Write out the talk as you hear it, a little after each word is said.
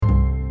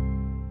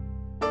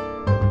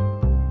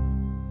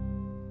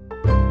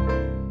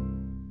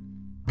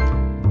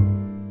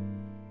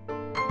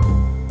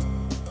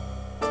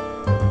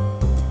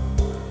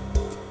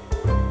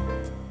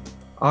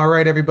All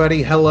right,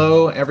 everybody.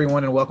 Hello,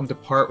 everyone, and welcome to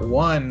part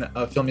one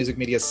of Film Music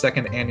Media's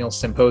second annual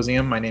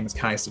symposium. My name is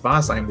Kai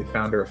Savas. I am the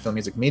founder of Film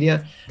Music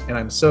Media, and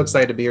I'm so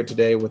excited to be here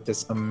today with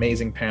this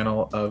amazing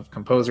panel of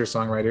composers,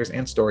 songwriters,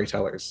 and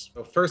storytellers.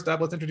 So first up,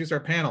 let's introduce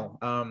our panel.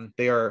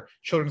 They are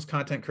children's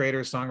content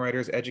creators,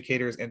 songwriters,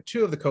 educators, and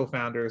two of the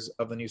co-founders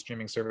of the new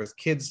streaming service,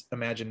 Kids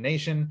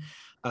Imagination.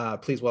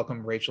 Please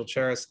welcome Rachel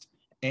Charest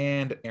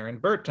and Aaron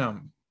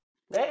Bertram.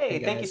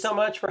 Hey, thank you so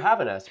much for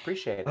having us.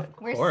 Appreciate it.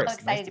 We're so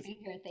excited to be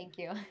here. Thank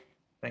you.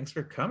 Thanks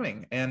for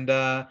coming. And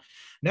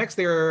next,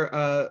 they're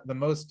the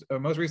most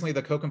recently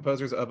the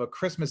co-composers of A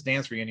Christmas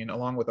Dance Reunion,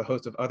 along with a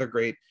host of other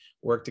great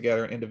work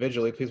together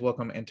individually. Please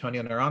welcome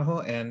Antonio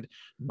Naranjo and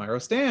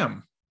Myro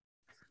Stam.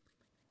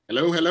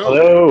 Hello, hello.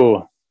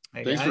 Hello.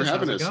 Hey thanks guys, for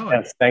having us.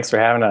 Yes, thanks for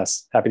having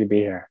us. Happy to be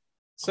here.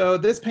 So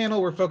this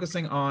panel, we're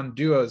focusing on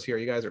duos here.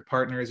 You guys are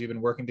partners. You've been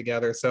working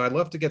together. So I'd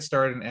love to get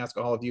started and ask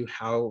all of you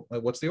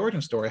what's the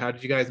origin story? How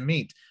did you guys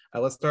meet?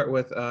 Let's start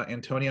with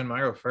Antonio and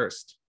Myro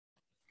first.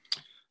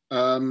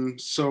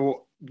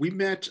 So we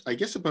met, I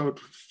guess, about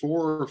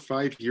 4 or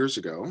 5 years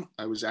ago.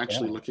 I was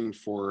actually looking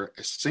for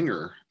a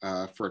singer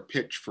for a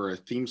pitch for a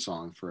theme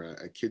song for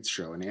a kids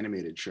show, an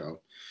animated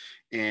show.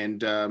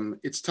 And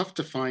it's tough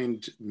to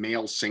find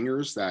male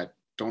singers that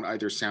don't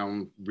either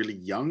sound really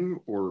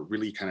young or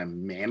really kind of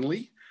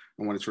manly.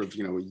 I wanted sort of,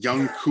 a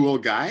young, cool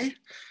guy,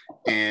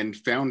 and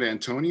found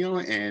Antonio,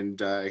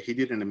 and he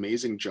did an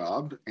amazing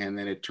job. And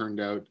then it turned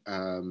out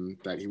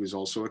that he was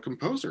also a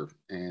composer.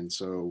 And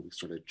so we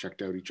sort of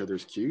checked out each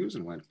other's cues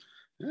and went,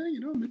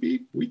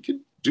 maybe we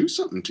could do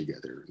something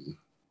together.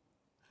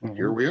 And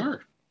here we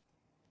are.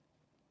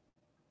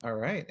 All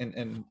right.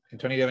 And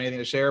Antonio, do you have anything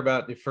to share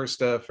about your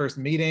first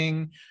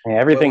meeting? Yeah,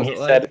 everything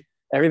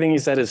he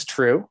said is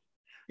true.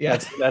 Yeah,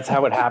 that's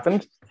how it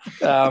happened.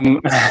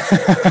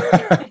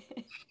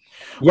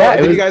 Yeah.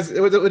 Did you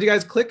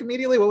guys click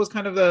immediately? What was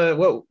kind of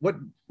what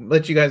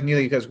let you guys knew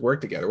that you guys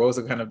worked together? What was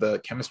the kind of the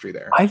chemistry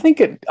there? I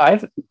think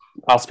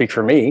I'll speak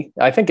for me.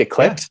 I think it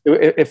clicked.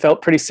 Yeah. It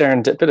felt pretty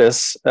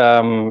serendipitous.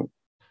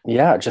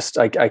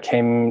 I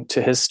came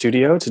to his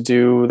studio to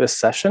do this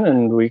session,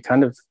 and we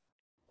kind of,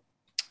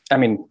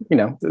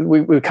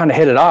 we kind of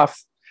hit it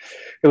off.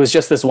 It was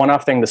just this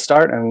one-off thing to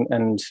start,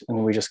 and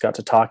we just got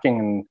to talking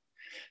and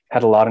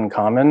had a lot in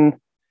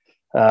common.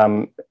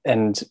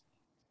 And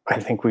I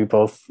think we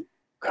both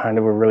kind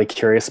of were really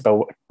curious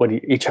about what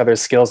each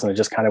other's skills, and it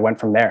just kind of went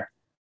from there.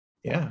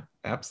 Yeah,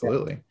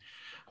 absolutely. Yeah.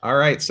 All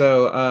right.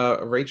 So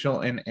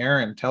Rachel and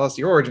Aaron, tell us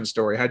your origin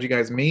story. How'd you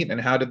guys meet,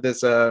 and how did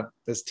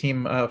this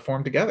team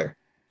form together?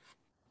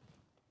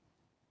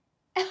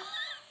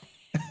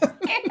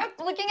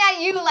 Looking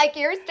at you like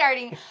you're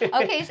starting.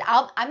 Okay, so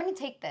I'm going to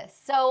take this.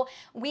 So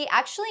we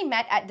actually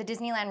met at the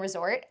Disneyland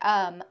Resort.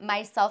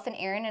 Myself and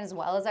Aaron, as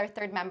well as our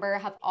third member,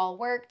 have all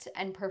worked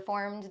and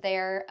performed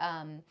there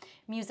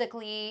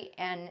musically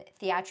and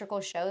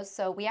theatrical shows.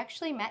 So we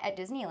actually met at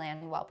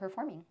Disneyland while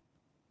performing.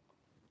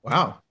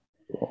 Wow.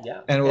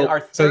 Yeah. And our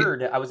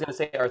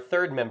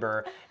third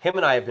member, him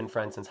and I have been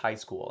friends since high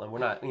school, and we're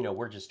not,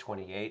 we're just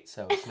 28,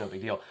 so it's no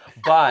big deal.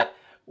 But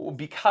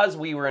because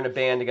we were in a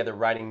band together,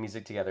 writing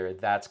music together,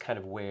 that's kind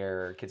of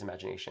where Kids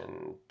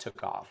Imagination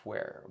took off,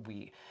 where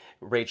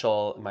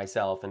Rachel,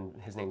 myself, and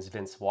his name's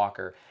Vince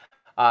Walker,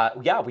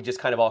 we just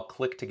kind of all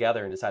clicked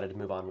together and decided to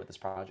move on with this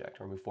project,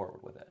 or move forward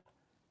with it.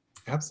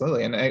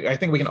 Absolutely. And I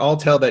think we can all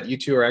tell that you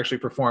two are actually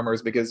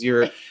performers, because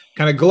you're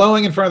kind of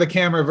glowing in front of the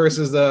camera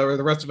versus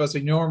the rest of us who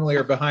normally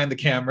are behind the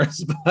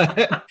cameras.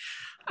 But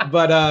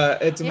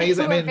it's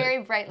amazing. We're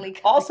very brightly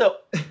colored. Also,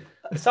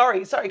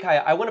 sorry,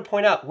 Kaya. I want to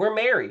point out we're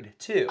married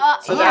too,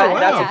 so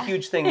that's a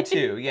huge thing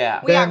too.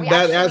 Yeah, then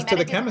that adds to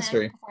the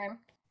chemistry.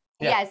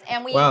 Yes,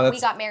 and we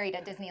got married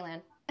at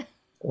Disneyland.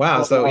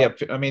 Wow. So yeah,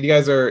 you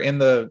guys are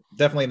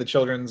definitely in the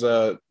children's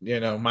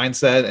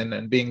mindset,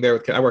 and being there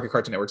with. I work at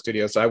Cartoon Network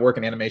Studios, so I work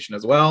in animation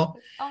as well.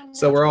 Oh, no,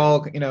 so we're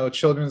all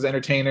children's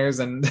entertainers,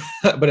 and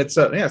but it's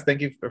yes,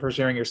 thank you for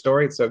sharing your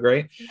story. It's so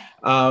great.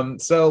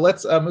 So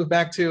let's move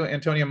back to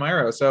Antonio and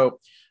Myro. So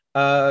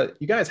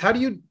you guys, how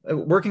do you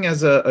working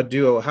as a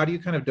duo? How do you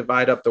kind of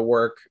divide up the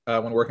work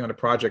when working on a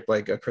project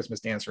like A Christmas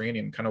Dance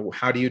Reunion? Kind of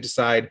how do you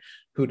decide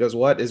who does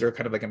what? Is there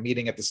kind of like a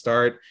meeting at the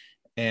start?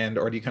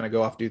 Or do you kind of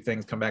go off, do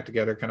things, come back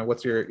together? Kind of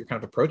what's your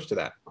kind of approach to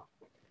that?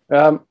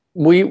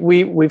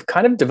 We've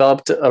kind of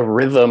developed a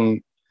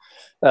rhythm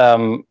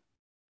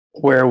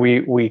where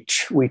we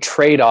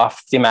trade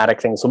off thematic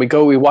things. So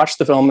we watch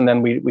the film, and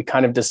then we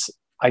kind of just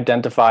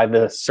identify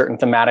the certain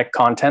thematic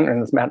content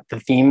and the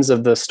themes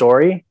of the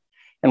story,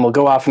 and we'll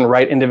go off and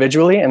write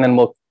individually, and then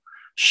we'll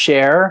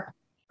share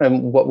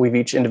what we've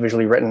each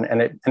individually written,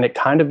 and it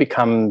kind of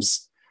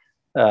becomes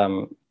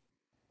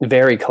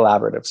very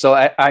collaborative. So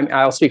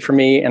I'll speak for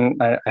me,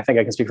 and I think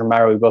I can speak for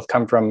Myro. We both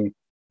come from,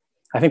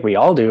 I think we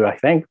all do,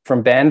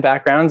 from band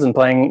backgrounds and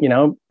playing,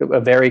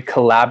 a very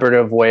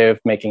collaborative way of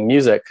making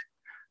music.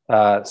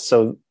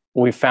 So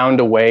we found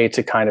a way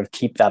to kind of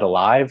keep that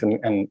alive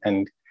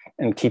and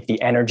keep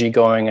the energy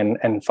going,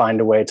 and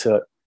find a way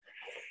to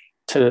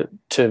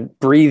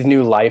breathe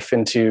new life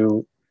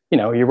into you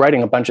know, you're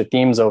writing a bunch of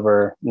themes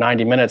over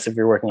 90 minutes if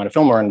you're working on a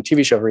film or on a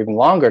TV show, or even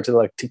longer,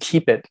 to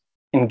keep it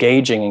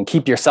engaging and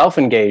keep yourself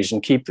engaged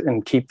and keep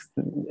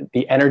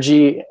the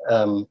energy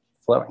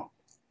flowing.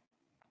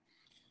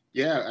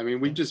 Yeah, I mean,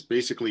 we just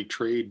basically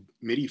trade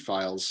MIDI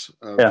files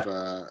of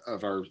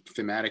our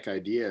thematic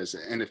ideas,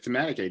 and a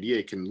thematic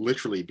idea can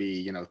literally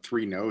be, you know,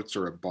 3 notes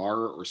or a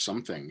bar or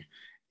something,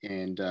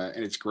 and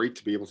it's great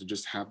to be able to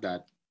just have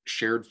that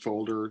shared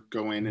folder,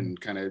 go in and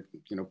kind of,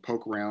 you know,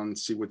 poke around,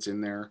 see what's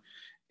in there,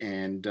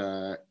 and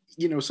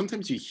you know,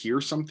 sometimes you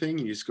hear something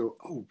and you just go,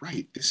 oh,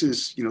 right, this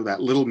is, you know,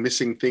 that little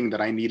missing thing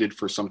that I needed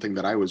for something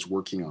that I was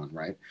working on,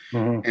 right?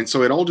 And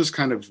so it all just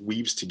kind of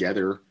weaves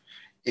together,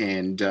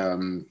 and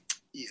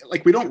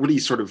like, we don't really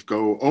sort of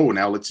go, oh,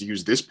 now let's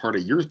use this part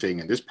of your thing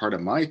and this part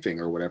of my thing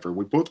or whatever.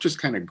 We both just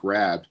kind of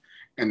grab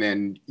and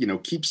then, you know,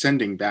 keep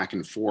sending back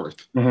and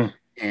forth.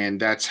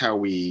 And that's how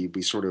we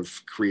sort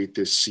of create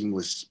this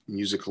seamless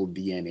musical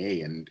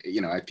DNA. And,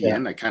 you know, at the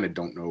end, I kind of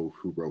don't know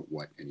who wrote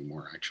what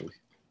anymore, actually.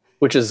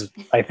 Which is,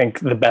 I think,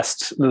 the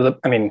best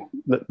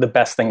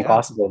thing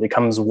possible. It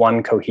becomes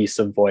one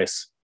cohesive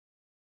voice.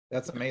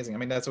 That's amazing. I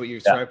mean, that's what you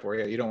strive for.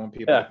 Yeah, you don't want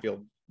people to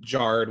feel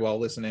jarred while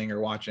listening or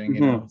watching, you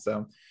know,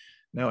 so.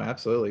 No,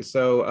 absolutely.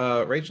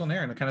 So Rachel and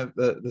Aaron, kind of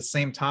the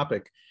same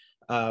topic.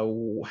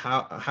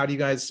 How do you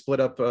guys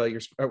split up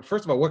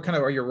first of all, what kind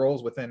of are your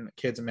roles within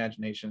Kids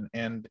Imagination,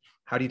 and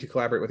how do you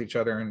collaborate with each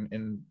other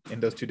in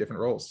those 2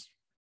 different roles?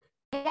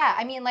 Yeah,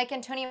 I mean, like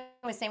Antonio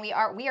was saying, we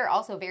are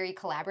also very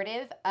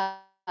collaborative.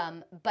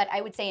 But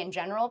I would say in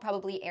general,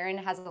 probably Aaron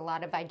has a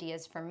lot of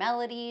ideas for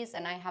melodies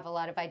and I have a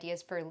lot of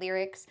ideas for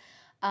lyrics.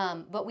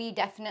 But we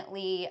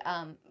definitely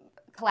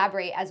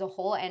collaborate as a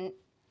whole, and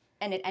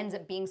it ends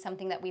up being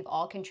something that we've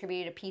all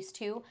contributed a piece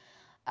to.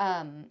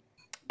 And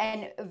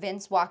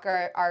Vince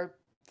Walker, our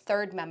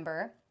 3rd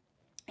member,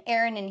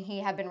 Aaron and he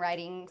have been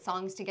writing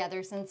songs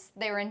together since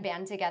they were in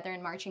band together,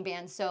 in marching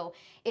band. So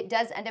it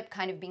does end up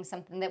kind of being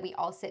something that we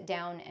all sit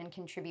down and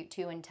contribute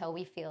to until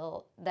we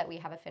feel that we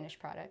have a finished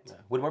product.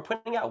 When we're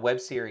putting out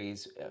web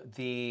series,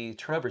 the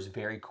turnover is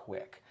very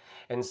quick.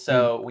 And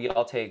so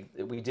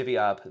we divvy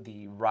up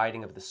the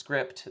writing of the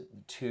script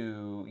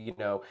to, you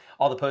know,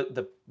 all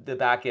the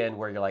back end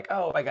where you're like,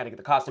 oh, I got to get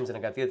the costumes and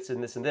I got this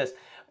and this and this.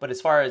 But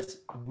as far as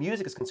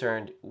music is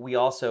concerned, we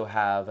also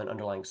have an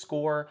underlying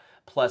score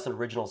plus an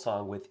original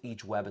song with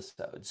each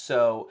webisode.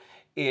 So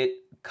it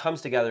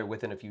comes together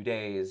within a few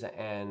days,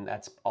 and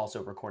that's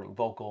also recording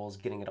vocals,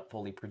 getting it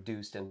fully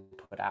produced and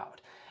put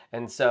out.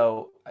 And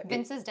so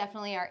Vince is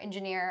definitely our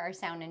engineer, our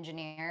sound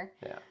engineer.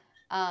 Yeah.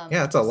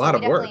 It's a lot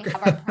of work.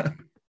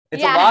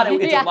 It's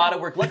a lot of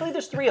work. Luckily,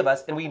 there's 3 of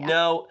us, and we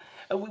know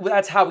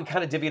that's how we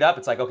kind of divvy it up.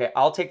 It's like, okay,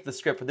 I'll take the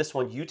script for this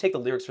one, you take the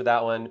lyrics for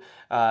that one.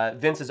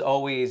 Vince is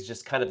always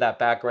just kind of that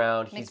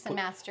background. Mix and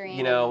mastering.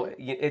 You know,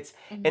 it's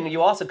and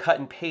you also cut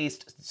and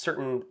paste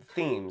certain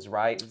themes,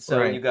 right?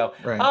 So you go,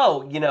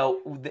 oh, you know,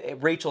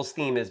 Rachel's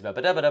theme is ba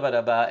ba da ba da ba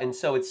da ba, and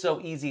so it's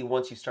so easy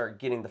once you start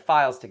getting the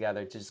files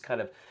together to just kind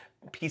of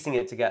piecing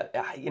it together.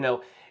 You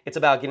know, it's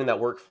about getting that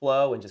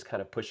workflow and just kind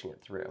of pushing it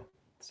through.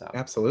 So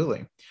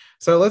absolutely.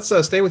 So let's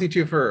stay with you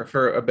 2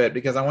 for a bit,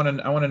 because I want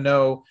to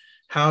know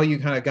how you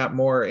kind of got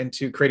more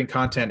into creating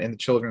content in the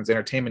children's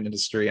entertainment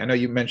industry. I know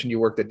you mentioned you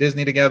worked at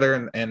Disney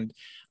together, and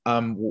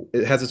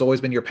has this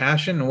always been your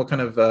passion, and what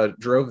kind of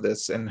drove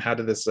this, and how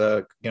did this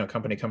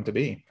company come to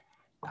be?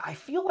 I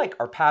feel like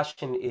our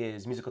passion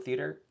is musical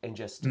theater and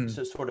just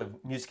sort of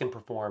music and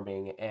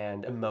performing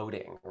and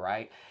emoting,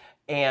 right?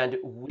 And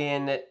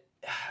when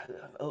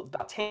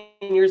about 10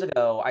 years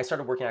ago, I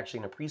started working actually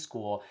in a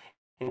preschool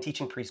and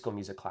teaching preschool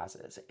music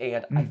classes,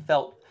 and I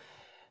felt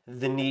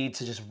the need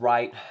to just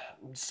write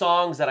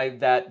songs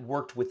that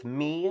worked with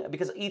me,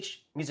 because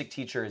each music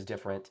teacher is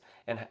different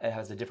and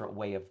has a different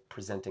way of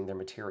presenting their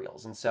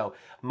materials. And so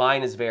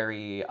mine is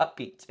very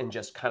upbeat and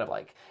just kind of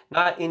like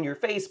not in your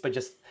face, but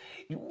just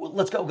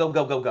let's go, go,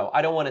 go, go, go.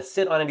 I don't want to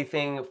sit on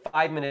anything,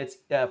 5 minutes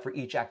for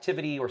each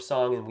activity or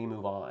song, and we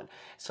move on.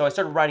 So I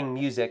started writing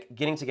music,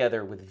 getting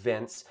together with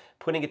Vince,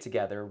 putting it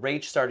together.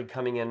 Rach started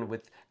coming in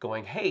with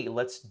going, hey,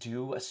 let's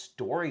do a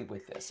story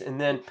with this. And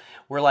then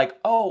we're like,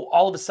 oh,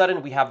 all of a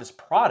sudden we have this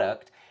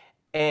product,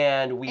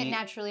 and it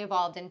naturally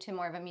evolved into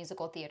more of a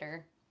musical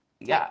theater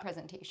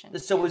presentation.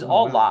 So it was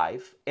all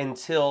live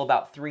until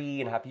about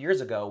 3.5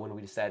 years ago, when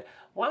we said,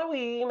 why don't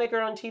we make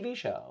our own TV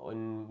show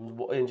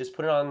and just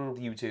put it on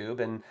YouTube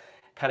and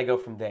kind of go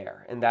from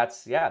there. And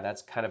that's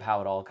kind of how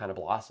it all kind of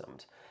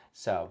blossomed.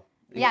 So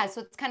yeah,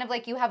 so it's kind of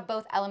like you have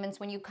both elements.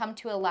 When you come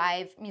to a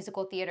live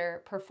musical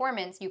theater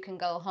performance, you can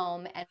go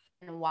home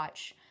and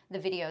watch the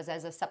videos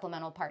as a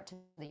supplemental part to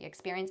the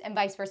experience, and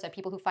vice versa.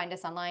 People who find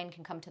us online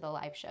can come to the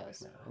live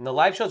shows. And the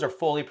live shows are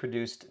fully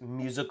produced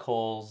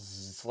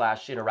musicals /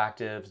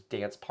 interactive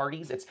dance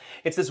parties.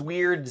 It's this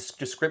weird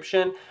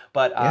description,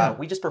 but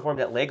we just performed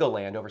at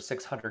Legoland over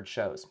 600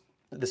 shows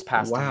this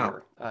past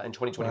year in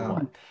 2021.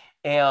 Wow.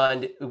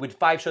 And with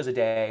 5 shows a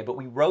day, but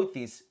we wrote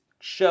these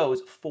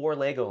shows for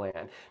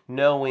Legoland,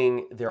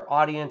 knowing their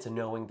audience and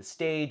knowing the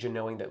stage and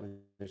knowing that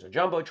there's a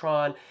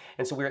Jumbotron.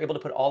 And so we were able to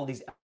put all of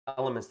these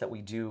elements that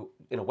we do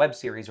in a web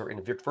series or in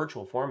a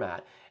virtual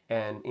format,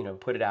 and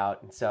put it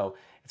out. And so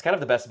it's kind of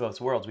the best of both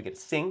worlds. We get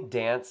to sing,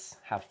 dance,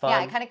 have fun.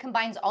 Yeah, it kind of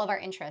combines all of our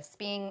interests,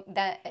 being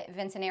that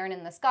Vince and Aaron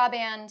in the ska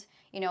band,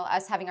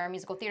 us having our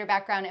musical theater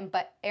background,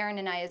 but Aaron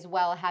and I as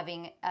well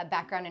having a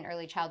background in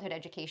early childhood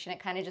education. It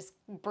kind of just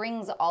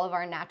brings all of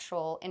our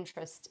natural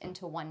interests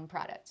into one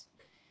product.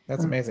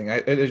 That's amazing.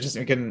 It just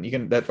you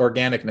can that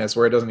organicness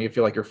where it doesn't even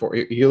feel like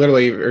you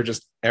literally are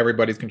just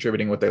everybody's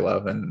contributing what they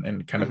love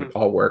and kind of it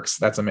all works.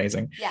 That's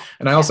amazing. Yeah.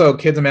 And I also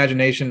Kids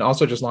Imagination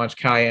also just launched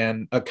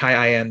Kai-IN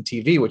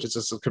TV, which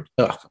is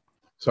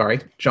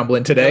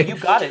jumbling today. No,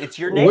 you got it. It's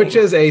your name. Which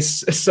is a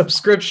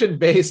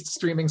subscription-based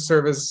streaming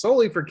service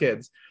solely for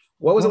kids.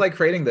 What was it like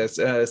creating this?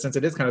 Since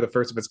it is kind of the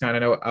first of its kind, I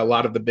know a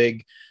lot of the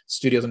big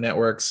studios and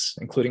networks,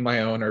 including my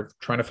own, are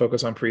trying to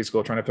focus on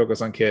preschool, trying to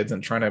focus on kids,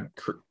 and trying to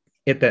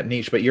hit that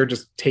niche, but you're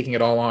just taking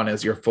it all on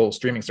as your full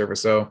streaming service.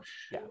 So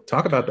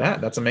talk about that.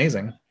 That's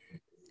amazing.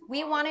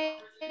 We wanted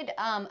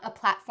a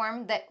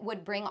platform that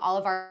would bring all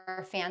of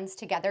our fans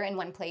together in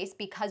one place,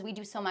 because we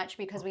do so much,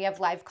 because we have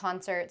live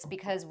concerts,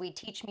 because we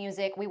teach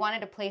music. We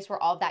wanted a place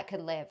where all of that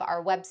could live.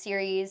 Our web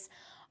series,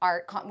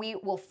 we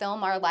will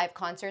film our live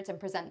concerts and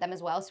present them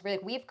as well. So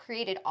we've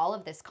created all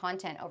of this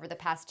content over the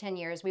past 10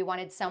 years. We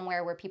wanted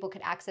somewhere where people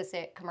could access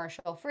it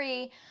commercial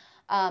free.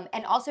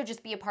 And also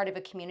just be a part of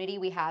a community.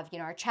 We have,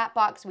 our chat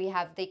box.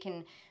 They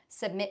can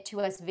submit to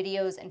us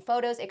videos and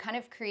photos. It kind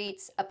of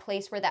creates a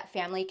place where that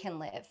family can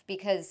live,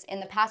 because in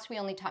the past we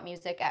only taught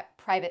music at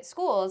private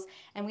schools,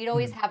 and we'd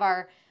always have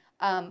our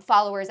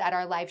followers at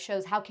our live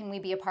shows. How can we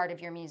be a part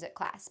of your music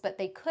class? But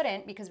they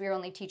couldn't, because we were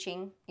only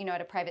teaching, at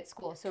a private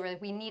school. So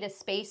we need a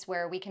space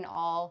where we can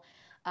all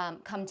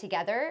come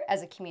together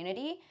as a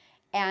community.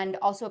 And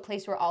also a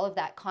place where all of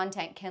that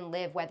content can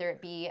live, whether it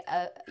be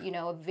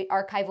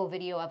archival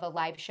video of a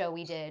live show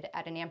we did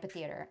at an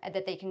amphitheater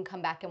that they can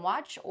come back and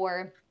watch,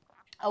 or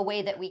a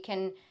way that we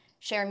can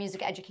share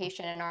music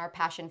education and our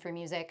passion for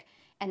music,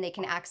 and they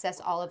can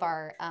access all of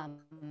our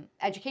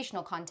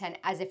educational content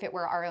as if it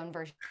were our own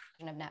version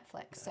of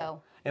Netflix. So,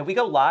 and we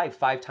go live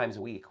 5 times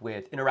a week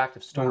with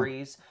interactive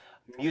stories.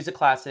 Music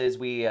classes.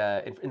 We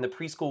in the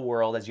preschool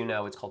world, as you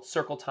know, it's called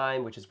Circle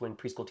Time, which is when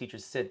preschool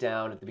teachers sit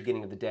down at the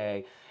beginning of the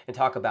day and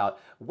talk about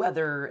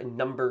weather and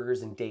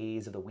numbers and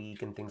days of the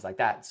week and things like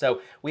that.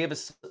 So we have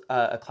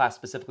a class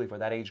specifically for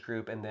that age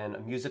group, and then a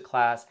music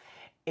class.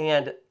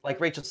 And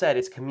like Rachel said,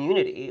 it's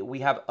community. We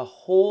have a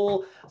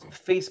whole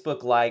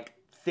Facebook-like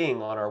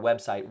thing on our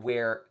website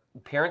where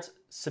parents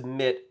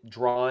submit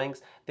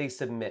drawings, they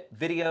submit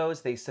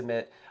videos, they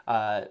submit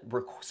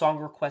song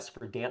requests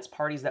for dance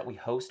parties that we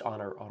host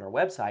on our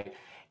website,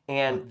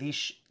 and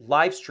these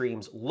live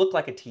streams look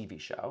like a TV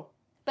show.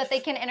 But they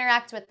can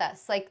interact with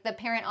us. Like the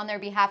parent on their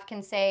behalf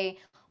can say,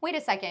 wait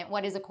a second,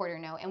 what is a quarter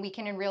note? And we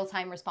can in real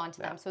time respond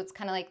to them. So it's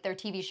kind of like their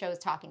TV shows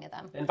talking to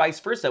them. And vice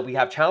versa. We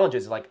have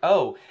challenges like,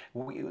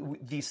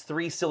 these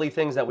 3 silly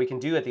things that we can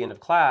do at the end of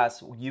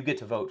class, you get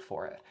to vote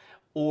for it.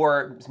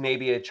 Or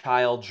maybe a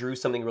child drew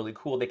something really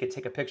cool. They could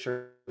take a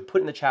picture, put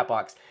it in the chat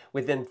box.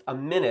 Within a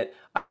minute,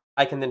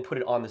 I can then put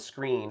it on the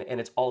screen, and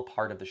it's all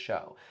part of the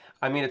show.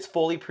 I mean, it's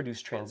fully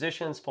produced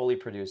transitions, fully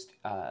produced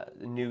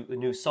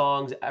new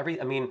songs.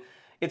 We're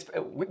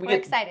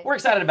excited. We're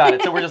excited about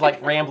it. So we're just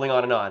like rambling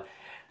on and on.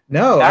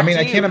 No, Back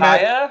I can't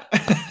imagine.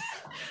 Kaya.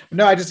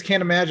 No, I just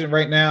can't imagine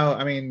right now.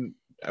 I mean,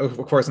 of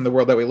course, in the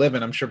world that we live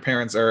in, I'm sure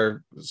parents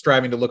are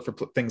striving to look for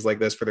things like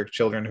this for their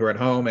children who are at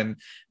home and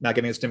not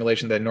getting the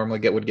stimulation that normally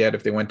would get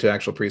if they went to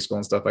actual preschool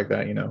and stuff like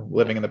that,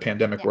 living in the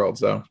pandemic world.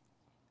 So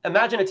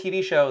imagine a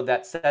TV show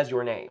that says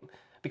your name,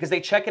 because they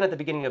check in at the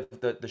beginning of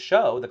the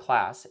show, the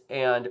class,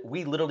 and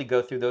we literally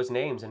go through those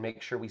names and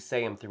make sure we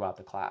say them throughout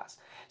the class.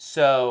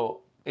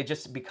 So it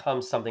just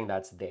becomes something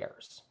that's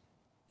theirs.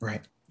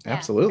 Right.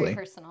 Absolutely.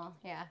 Very personal.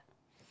 Yeah.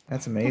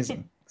 That's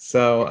amazing.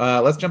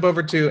 So let's jump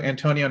over to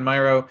Antonio and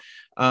Myro.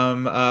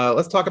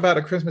 Let's talk about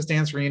A Christmas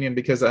Dance Reunion,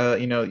 because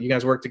you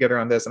guys work together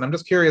on this, and I'm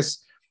just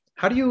curious,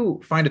 how do you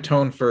find a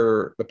tone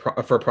for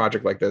a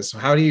project like this?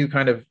 How do you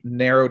kind of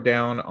narrow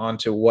down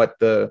onto what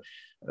the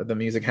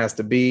music has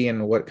to be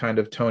and what kind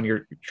of tone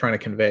you're trying to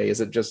convey?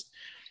 Is it just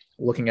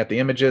looking at the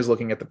images,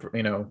 looking at the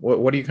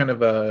what are you kind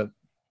of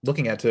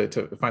looking at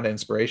to find that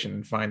inspiration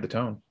and find the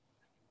tone?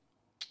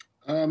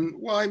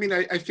 Well,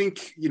 I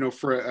think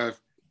for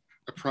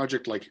a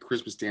project like A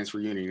Christmas Dance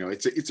Reunion,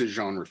 it's a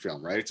genre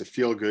film, right? It's a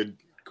feel-good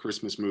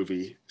Christmas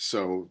movie,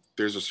 so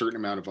there's a certain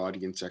amount of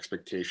audience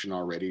expectation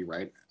already,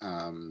 right?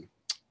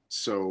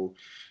 So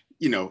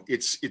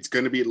it's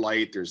going to be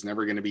light. There's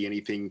never going to be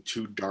anything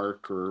too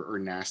dark or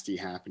nasty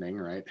happening,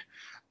 right?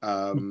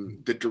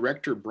 The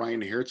director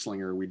Brian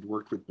Hertzlinger, we'd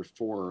worked with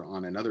before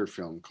on another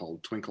film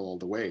called Twinkle All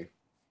the Way.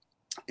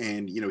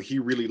 And, he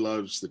really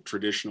loves the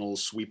traditional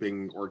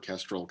sweeping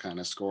orchestral kind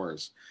of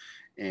scores.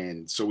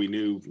 And so we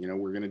knew,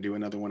 we're going to do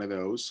another one of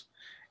those.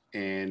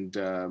 And,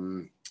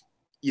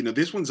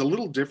 this one's a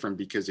little different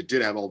because it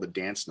did have all the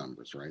dance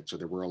numbers, right? So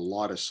there were a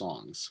lot of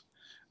songs,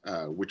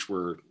 which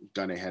were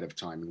done ahead of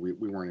time, and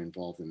we weren't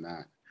involved in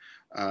that.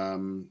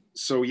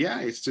 So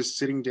yeah, it's just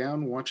sitting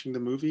down, watching the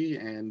movie,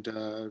 and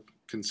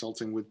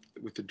consulting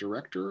with the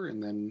director,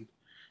 and then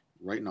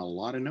writing a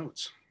lot of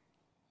notes.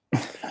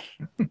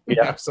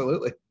 Yeah,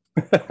 absolutely.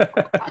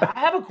 I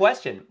have a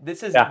question.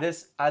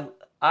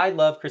 I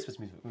love Christmas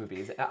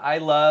movies. I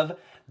love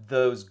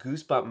those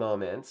goosebump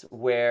moments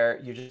where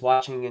you're just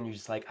watching and you're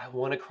just like, I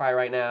want to cry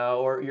right now,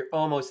 or you're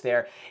almost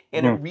there.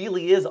 And it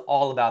really is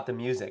all about the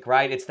music,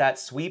 right? It's that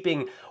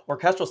sweeping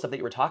orchestral stuff that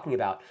you were talking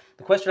about.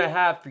 The question I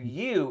have for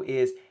you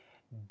is,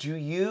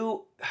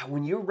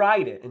 when you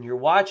write it and you're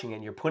watching it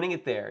and you're putting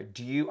it there,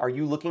 are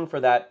you looking for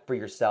that for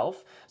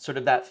yourself, sort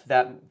of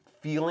that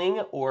feeling,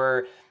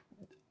 or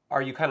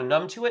are you kind of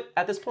numb to it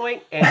at this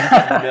point, and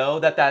you know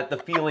that the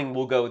feeling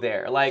will go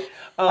there? Like,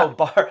 oh,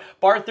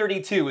 bar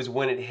 32 is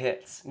when it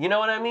hits. You know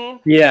what I mean?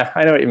 Yeah,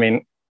 I know what you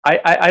mean.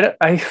 I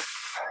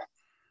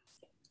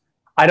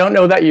don't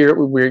know that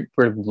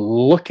we're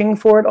looking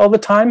for it all the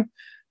time,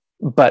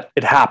 but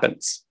it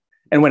happens.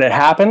 And when it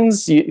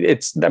happens,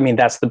 that's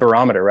the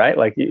barometer, right?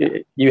 Like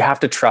you have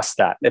to trust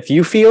that. If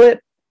you feel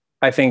it,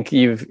 I think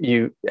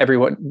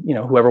everyone,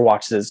 whoever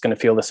watches it is going to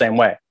feel the same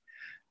way.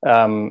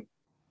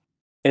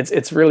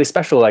 It's really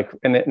special, like,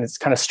 and it's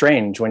kind of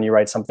strange when you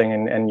write something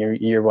and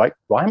you're like,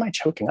 why am I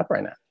choking up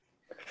right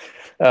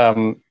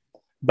now?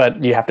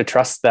 But you have to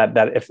trust that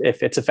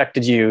if it's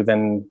affected you,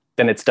 then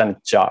it's done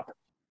its job.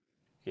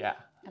 Yeah.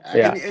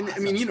 Yeah. And I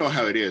mean, you know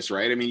how it is,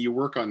 right? I mean, you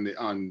work on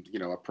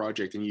a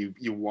project and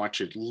you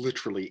watch it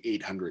literally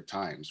 800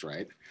 times,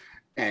 right?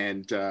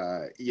 And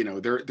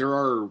there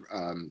are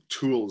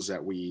tools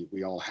that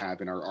we all have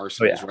in our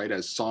arsenals, right?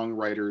 As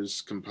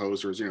songwriters,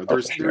 composers,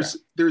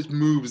 there's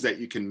moves that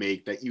you can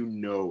make that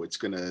it's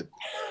gonna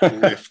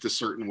lift a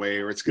certain way,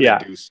 or it's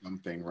gonna do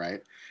something,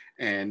 right?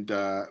 And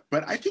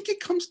but I think it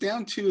comes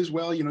down to as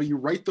well, you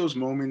write those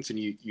moments and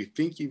you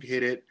think you've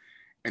hit it,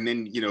 and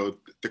then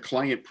the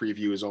client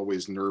preview is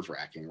always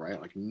nerve-wracking, right?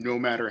 Like, no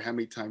matter how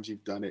many times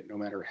you've done it, no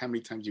matter how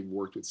many times you've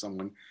worked with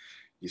someone,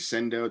 you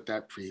send out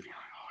that preview.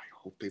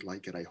 Hope they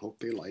like it. I hope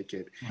they like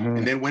it. Mm-hmm.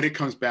 And then when it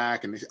comes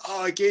back and they say,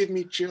 oh, it gave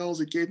me chills.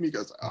 It gave me,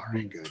 goes, all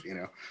right, good.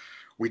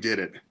 We did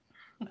it.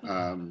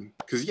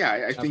 Cause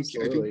I think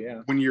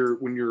when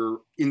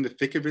you're in the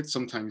thick of it,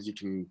 sometimes you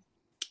can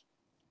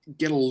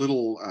get a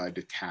little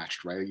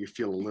detached, right? You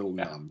feel a little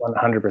numb.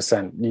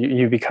 100%.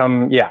 You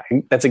become,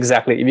 that's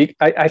exactly.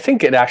 I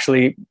think it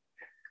actually,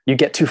 you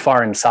get too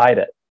far inside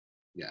it.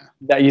 Yeah.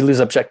 That you lose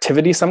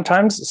objectivity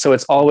sometimes. So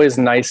it's always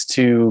nice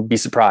to be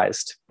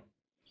surprised.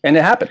 And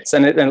it happens,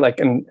 and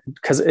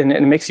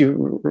it makes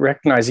you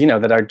recognize,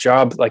 that our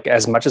job, like,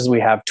 as much as we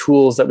have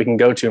tools that we can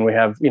go to, and we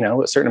have,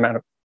 a certain amount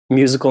of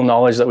musical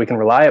knowledge that we can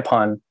rely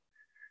upon,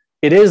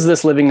 it is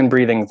this living and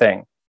breathing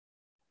thing.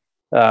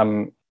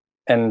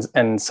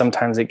 And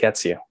sometimes it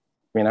gets you,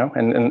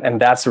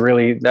 and that's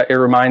really, that it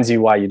reminds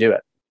you why you do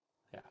it.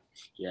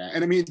 Yeah.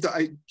 And I mean,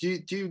 do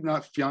you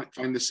not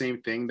find the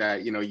same thing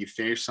that, you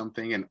finish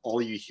something and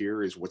all you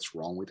hear is what's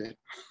wrong with it?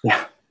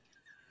 Yeah.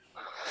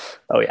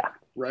 Oh yeah.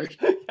 Right?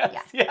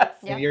 Yes. Yeah.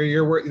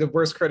 The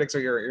worst critics are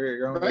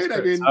your own. Right.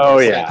 I mean,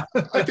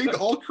 I think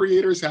all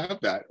creators have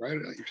that, right?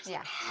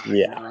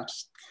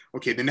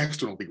 Okay, the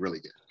next one will be really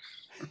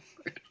good.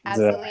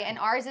 Absolutely. And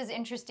ours is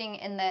interesting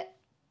in that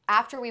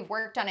after we've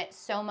worked on it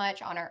so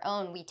much on our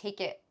own, we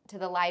take it to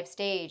the live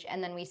stage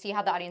and then we see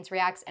how the audience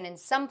reacts. And in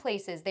some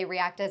places they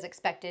react as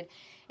expected.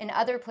 In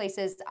other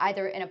places,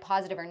 either in a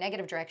positive or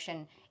negative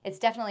direction, it's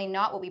definitely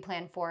not what we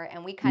planned for.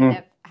 And we kind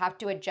of have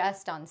to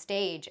adjust on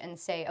stage and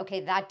say, okay,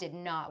 that did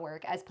not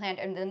work as planned.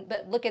 And then,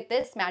 but look at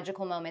this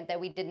magical moment that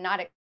we did not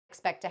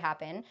expect to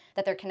happen,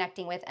 that they're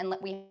connecting with, and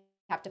we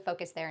have to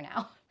focus there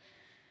now.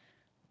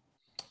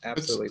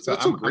 Absolutely.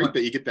 That's so great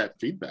that you get that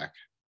feedback.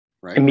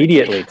 Right?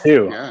 Immediately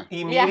too. Yeah.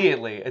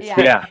 Immediately.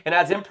 And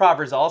as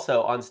improvers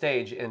also on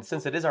stage, and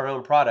since it is our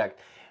own product,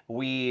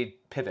 we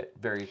pivot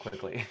very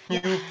quickly. You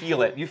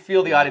feel it. You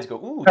feel the audience go,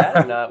 ooh,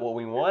 that's not what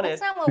we wanted.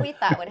 That's not what we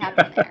thought would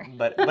happen there.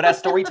 But as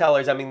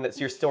storytellers, I mean, that's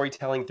your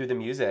storytelling through the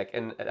music.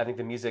 And I think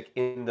the music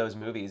in those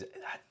movies,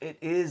 it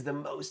is the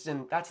most,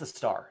 and that's the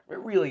star. It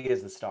really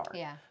is the star.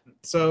 Yeah.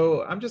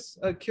 So I'm just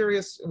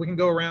curious, we can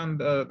go around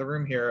the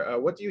room here.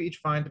 What do you each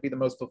find to be the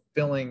most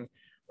fulfilling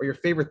or your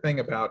favorite thing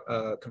about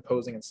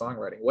composing and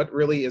songwriting? What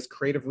really is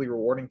creatively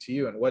rewarding to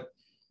you and what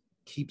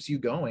keeps you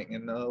going?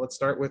 And let's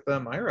start with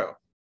Myro.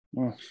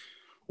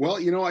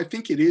 Well, I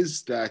think it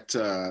is that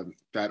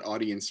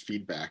audience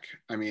feedback.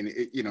 I mean,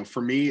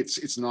 for me,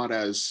 it's not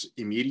as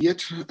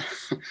immediate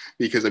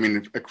because, I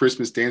mean, A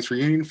Christmas Dance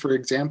Reunion, for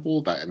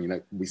example,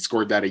 we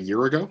scored that a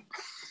year ago.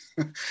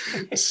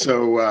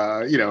 So,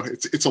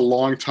 it's a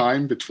long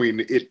time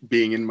between it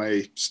being in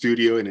my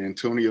studio, in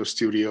Antonio's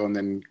studio, and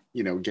then,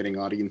 getting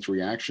audience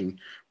reaction.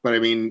 But I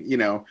mean,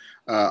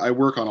 I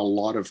work on a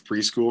lot of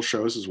preschool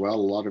shows as well, a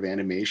lot of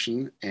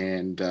animation.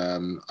 And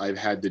I've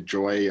had the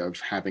joy of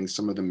having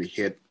some of them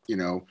hit,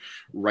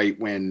 right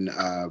when,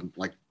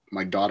 like,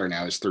 my daughter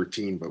now is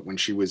 13, but when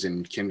she was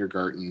in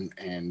kindergarten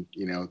and,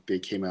 they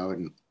came out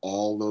and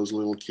all those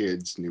little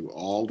kids knew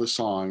all the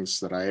songs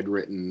that I had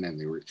written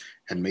and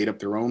had made up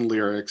their own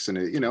lyrics. And,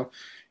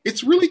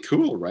 it's really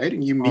cool, right?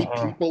 And you meet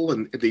people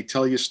and they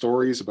tell you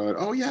stories about,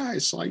 oh yeah, I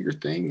saw your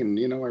thing,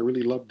 and I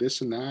really love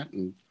this and that,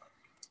 and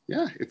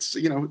yeah, it's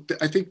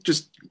I think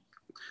just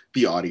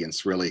the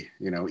audience really,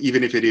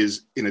 even if it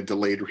is in a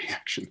delayed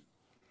reaction.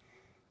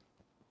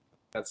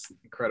 That's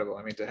incredible.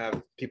 I mean, to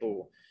have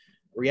people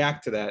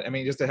react to that, I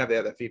mean, just to have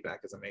that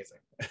feedback is amazing.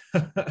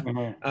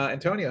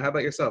 Antonio, how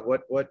about yourself?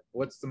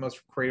 What's the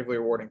most creatively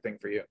rewarding thing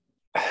for you?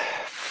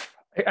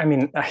 I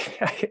mean,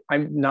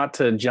 I'm not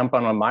to jump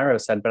on what Myro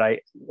said, but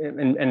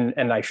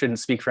and I shouldn't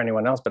speak for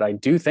anyone else, but I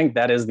do think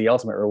that is the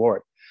ultimate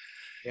reward.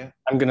 Yeah,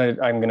 I'm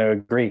gonna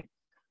agree.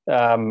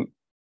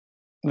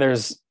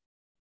 It's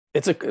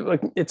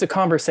a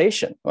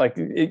conversation. Like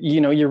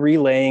you're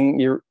relaying.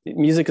 Your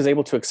music is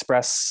able to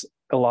express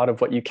a lot of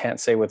what you can't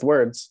say with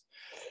words.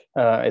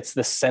 It's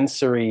the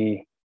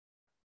sensory,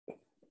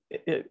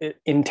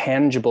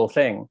 intangible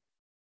thing.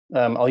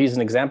 I'll use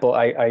an example.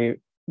 I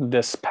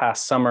this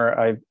past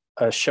summer,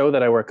 a show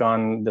that I work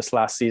on this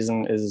last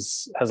season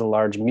has a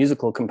large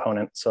musical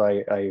component. So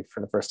I for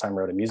the first time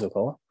wrote a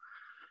musical,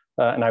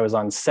 and I was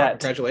on set.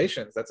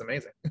 Congratulations, that's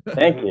amazing.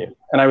 Thank you.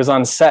 And I was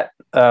on set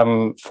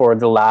for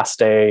the last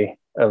day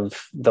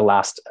of the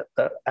last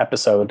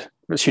episode,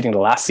 shooting the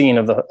last scene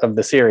of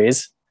the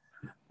series,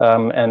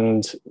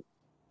 and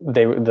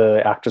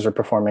the actors were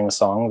performing a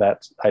song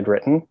that I'd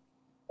written,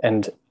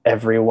 and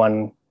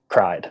everyone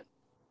cried.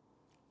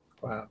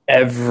 Wow!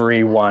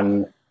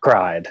 Everyone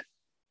cried.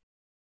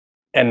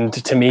 And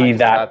to me,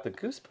 that the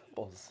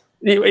goosebumps.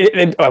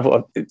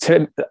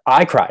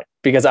 I cried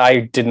because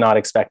I did not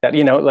expect that.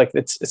 Like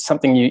it's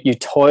something you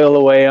toil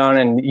away on,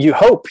 and you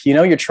hope.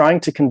 You're trying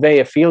to convey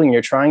a feeling.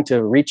 You're trying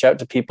to reach out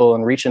to people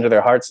and reach into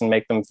their hearts and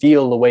make them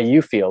feel the way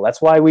you feel. That's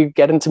why we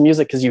get into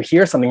music, because you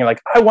hear something, you're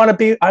like, I want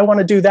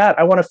to do that.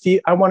 I want to feel.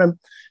 I want to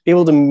be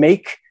able to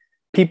make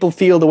people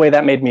feel the way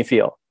that made me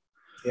feel.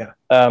 Yeah.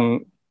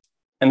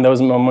 And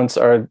those moments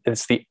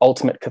it's the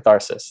ultimate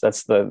catharsis.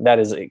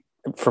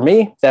 For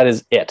me, that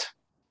is it.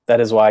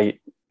 That is why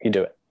you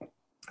do it.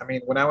 I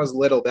mean, when I was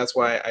little, that's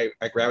why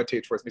I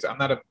gravitated towards music. I'm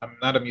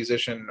not a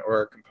musician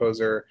or a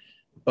composer,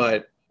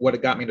 but what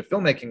it got me into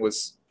filmmaking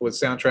was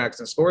soundtracks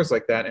and scores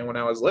like that. And when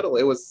I was little,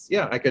 it was,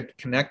 I could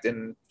connect.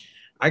 And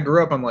I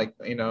grew up on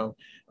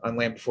on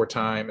Land Before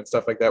Time and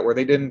stuff like that, where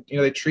they didn't,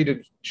 they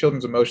treated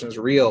children's emotions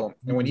real.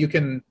 And when you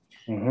can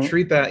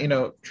treat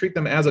treat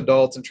them as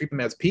adults and treat them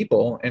as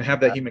people and have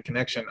that human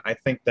connection, I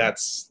think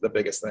that's the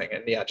biggest thing.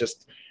 And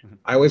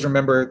I always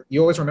remember,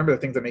 you always remember the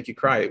things that make you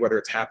cry, whether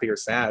it's happy or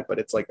sad, but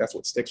it's like, that's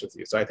what sticks with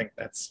you. So I think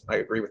I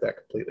agree with that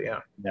completely.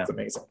 Yeah. It's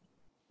amazing.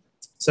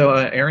 So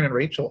Aaron and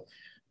Rachel,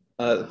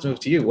 let's move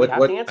to you. What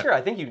the answer?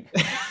 I think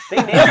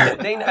they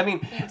nailed it. I mean,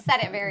 you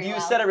said it very well.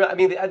 You said it. I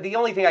mean, the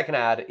only thing I can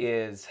add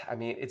is,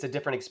 it's a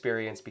different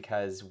experience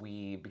because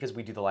we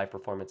do the live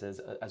performances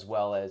as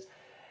well as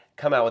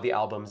come out with the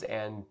albums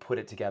and put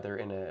it together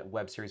in a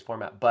web series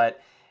format.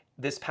 But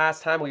this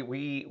past time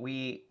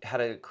we had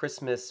a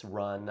Christmas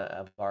run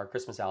of our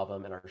Christmas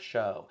album and our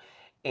show,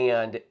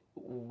 and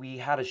we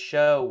had a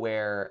show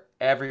where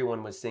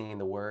everyone was singing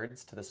the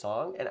words to the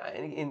song,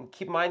 and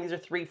keep in mind, these are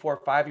 3, 4,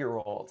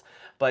 5-year-olds,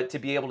 but to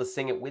be able to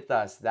sing it with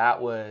us,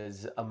 that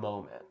was a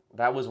moment.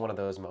 That was one of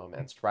those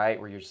moments, right,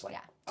 where you're just like,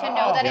 to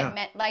know that it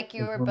meant, like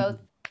you were both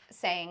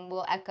saying,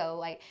 we'll echo,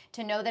 like,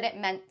 to know that it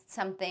meant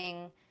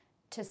something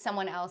to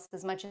someone else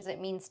as much as it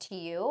means to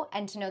you,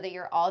 and to know that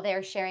you're all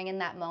there sharing in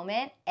that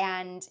moment.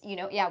 And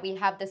we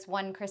have this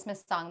one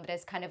Christmas song that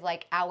is kind of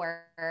like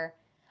our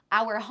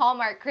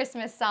Hallmark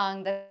Christmas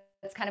song,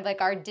 that's kind of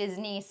like our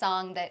Disney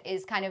song, that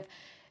is kind of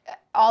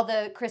all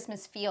the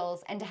Christmas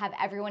feels, and to have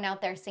everyone out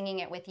there singing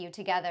it with you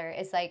together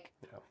is like,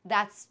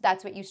 that's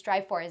what you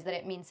strive for, is that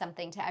it means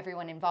something to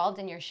everyone involved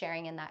and you're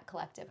sharing in that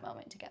collective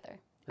moment together.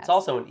 It's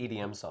also an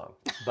EDM song,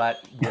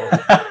 but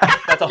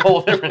that's a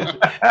whole different.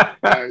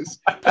 Nice.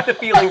 Put the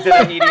feelings in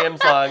an EDM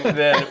song,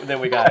 then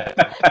we got it.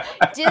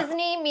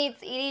 Disney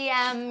meets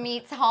EDM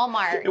meets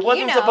Hallmark. It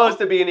wasn't supposed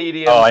to be an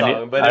EDM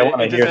song,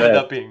 but it just ended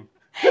up being.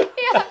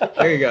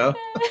 There you go.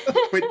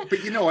 but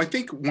I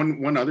think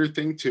one other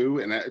thing too,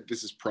 and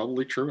this is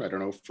probably true, I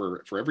don't know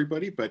for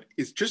everybody, but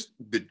it's just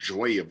the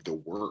joy of the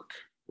work,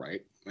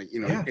 right? Like,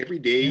 every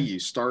day you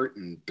start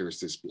and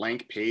there's this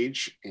blank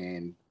page,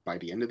 and by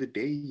the end of the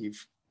day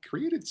you've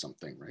created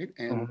something, right?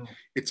 And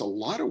it's a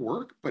lot of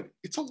work, but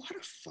it's a lot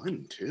of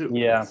fun too.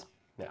 Yeah.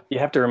 You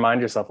have to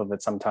remind yourself of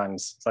it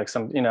sometimes. It's like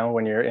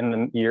when you're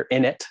in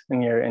it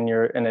and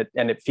you're in it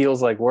and it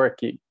feels like work.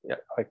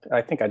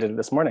 I think I did it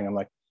this morning. I'm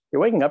like,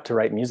 you're waking up to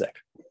write music.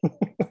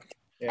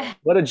 Yeah.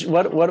 What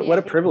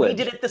a privilege. We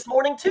did it this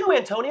morning too,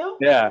 Antonio.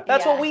 Yeah.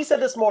 That's what we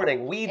said this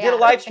morning. We did a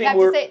live stream.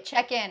 You have to say,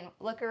 check in,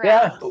 look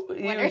around.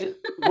 Yeah.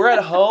 We're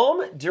at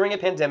home during a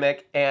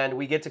pandemic, and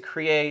we get to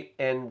create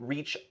and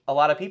reach a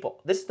lot of people.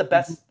 This is the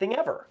best thing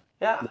ever.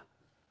 Yeah.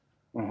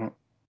 Mm-hmm.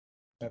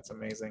 That's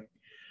amazing.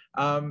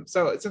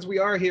 So since we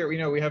are here,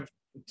 we have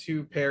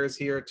 2 pairs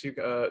here,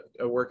 2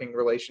 a working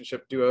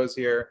relationship duos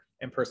here,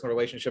 and personal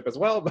relationship as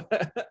well.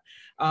 But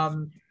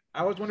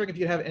I was wondering if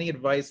you have any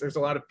advice. There's a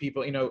lot of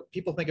people,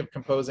 people think of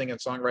composing and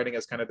songwriting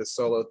as kind of this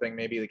solo thing.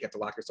 Maybe you get to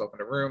lock yourself in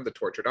a room, the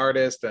tortured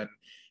artist,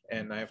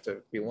 and I have to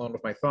be alone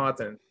with my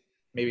thoughts, and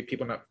maybe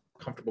people are not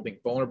comfortable being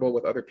vulnerable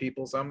with other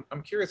people. So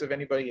I'm curious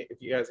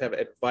if you guys have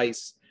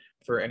advice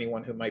for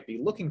anyone who might be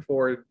looking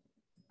for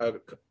a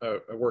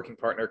working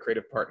partner, a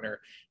creative partner.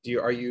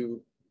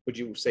 Would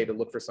you say to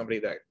look for somebody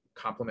that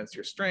complements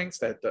your strengths,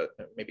 that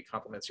maybe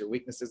complements your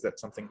weaknesses,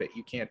 that's something that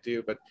you can't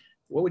do? But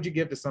what would you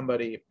give to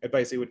somebody,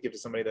 advice you would give to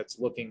somebody that's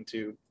looking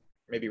to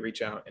maybe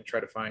reach out and try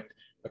to find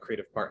a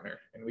creative partner?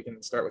 And we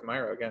can start with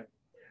Myro again.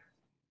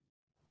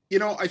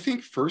 I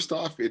think first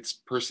off, it's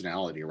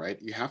personality, right?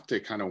 You have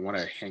to kind of want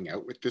to hang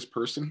out with this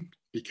person,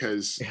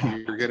 because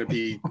you're going to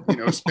be,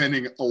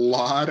 spending a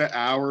lot of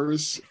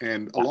hours,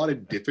 and a lot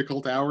of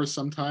difficult hours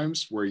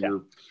sometimes, where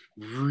you're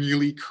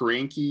really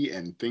cranky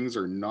and things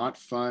are not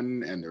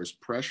fun and there's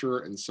pressure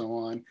and so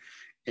on.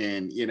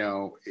 And,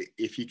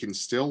 if you can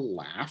still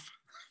laugh,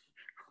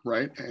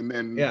 right? And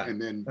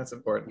then that's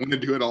important. Want to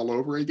do it all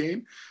over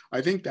again.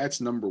 I think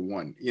that's number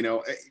one.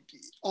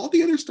 All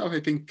the other stuff I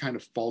think kind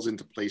of falls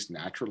into place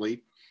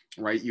naturally,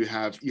 right? You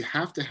have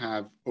to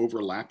have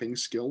overlapping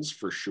skills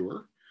for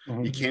sure.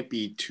 Mm-hmm. You can't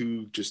be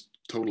two just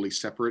totally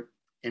separate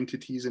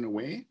entities in a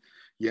way.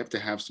 You have to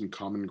have some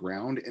common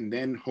ground, and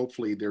then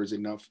hopefully there's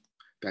enough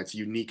that's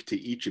unique to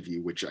each of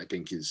you, which I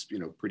think is,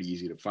 pretty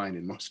easy to find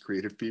in most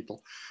creative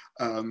people,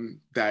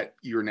 that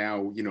you're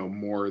now,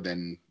 more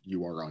than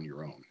you are on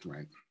your own,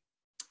 right?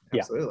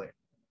 Absolutely.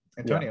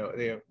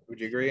 Antonio, would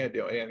you agree?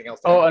 Do anything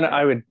else? And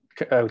I would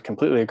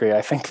completely agree.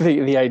 I think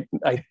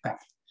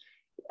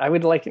I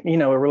would like,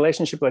 a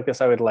relationship like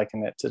this, I would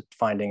liken it to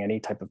finding any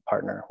type of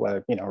partner,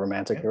 whether,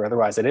 romantic or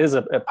otherwise. It is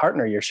a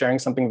partner. You're sharing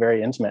something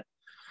very intimate.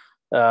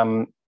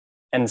 And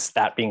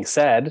that being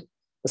said,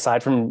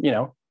 aside from,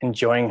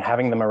 enjoying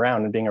having them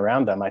around and being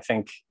around them, I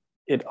think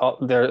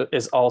there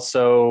is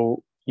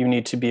also, you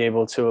need to be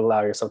able to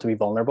allow yourself to be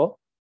vulnerable.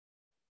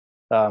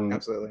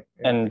 Absolutely.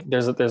 Yeah. And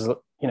there's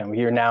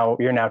you're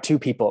now two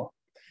people,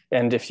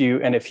 and if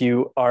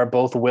you are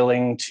both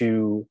willing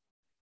to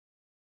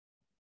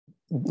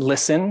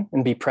listen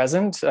and be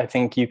present, I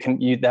think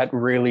that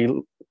really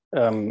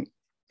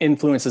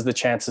influences the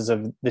chances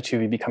of the two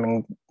of you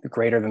becoming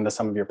greater than the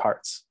sum of your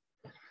parts.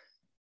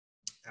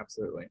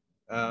 Absolutely.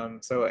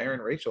 So Aaron,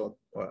 Rachel,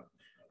 how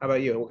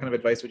about you? What kind of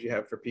advice would you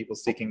have for people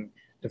seeking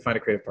to find a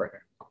creative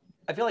partner?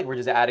 I feel like we're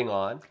just adding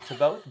on to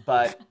both,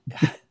 but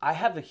I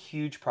have a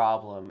huge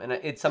problem, and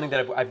it's something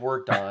that I've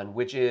worked on,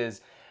 which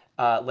is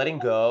letting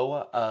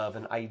go of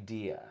an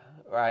idea,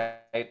 right?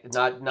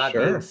 Not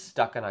Sure. being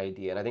stuck on an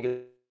idea. And I think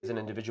as an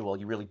individual,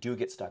 you really do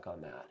get stuck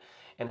on that.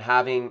 And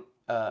having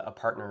a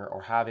partner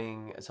or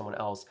having someone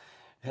else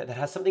that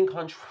has something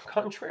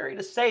contrary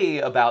to say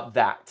about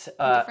that.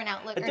 A different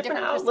outlook. A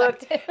different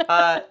outlook.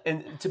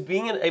 And to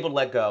being able to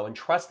let go and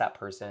trust that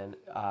person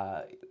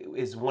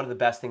is one of the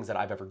best things that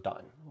I've ever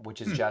done,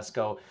 which is just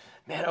go,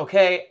 man,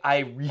 okay, I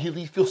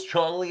really feel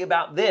strongly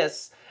about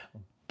this,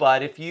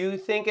 but if you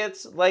think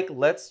it's like,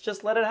 let's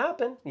just let it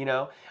happen.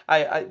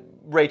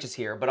 Rach is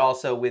here, but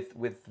also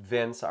with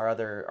Vince,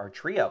 our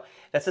trio,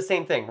 that's the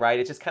same thing, right?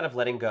 It's just kind of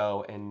letting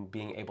go and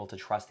being able to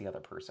trust the other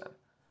person.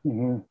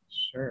 Mm-hmm.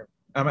 Sure.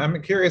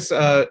 I'm curious,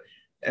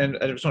 and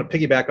I just want to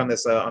piggyback on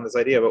this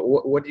idea. But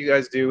what do you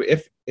guys do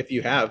if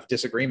you have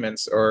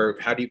disagreements, or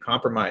how do you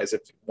compromise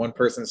if one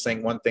person's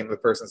saying one thing, the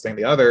person's saying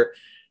the other?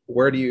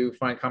 Where do you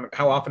find common?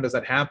 How often does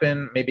that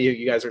happen? Maybe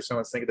you guys are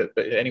so thinking that,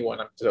 but anyone,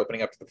 I'm just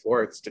opening up to the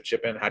floor to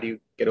chip in. How do you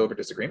get over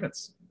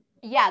disagreements?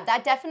 Yeah,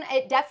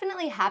 it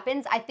definitely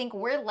happens. I think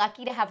we're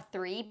lucky to have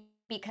three,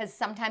 because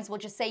sometimes we'll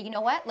just say, you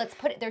know what, let's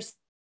put it. There's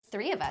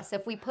three of us.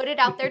 If we put it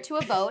out there to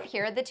a vote,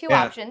 here are the two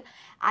options.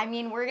 I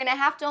mean, we're going to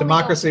have to only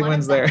democracy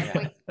wins there.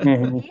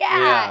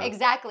 Yeah,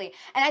 exactly.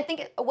 And I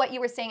think what you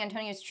were saying,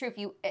 Antonio, is true. If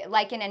you,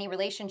 like in any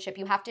relationship,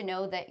 you have to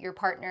know that your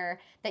partner,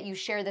 that you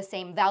share the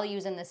same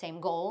values and the same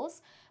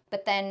goals.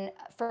 But then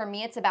for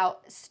me, it's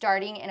about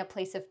starting in a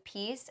place of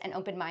peace and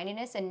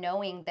open-mindedness, and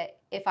knowing that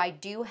if I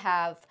do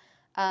have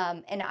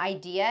an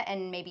idea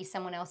and maybe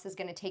someone else is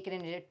going to take it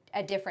in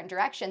a different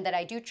direction, that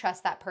I do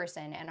trust that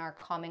person and our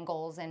common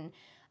goals and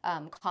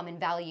common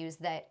values,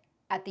 that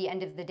at the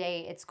end of the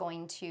day, it's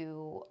going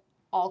to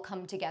all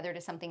come together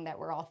to something that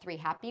we're all three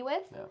happy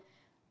with. Yeah.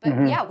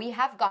 But yeah, we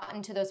have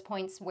gotten to those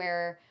points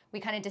where we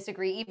kind of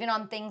disagree, even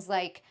on things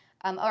like,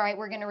 all right,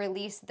 we're going to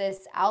release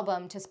this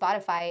album to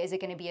Spotify. Is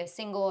it going to be a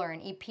single or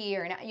an EP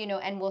or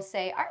and we'll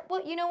say, all right,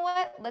 well, you know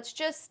what?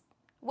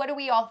 What do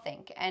we all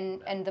think?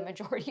 And the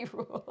majority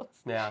rules.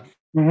 Yeah.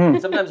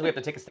 Sometimes we have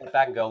to take a step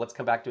back and go, let's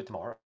come back to it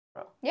tomorrow.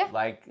 Yeah.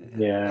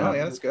 Oh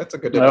yeah, that's good. That's a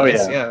good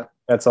advice. Yeah.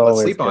 That's always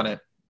Let's sleep good. on it.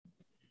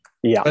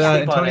 Yeah. But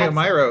Antonio and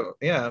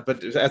Myro,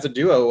 but as a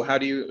duo, how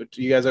do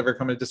you guys ever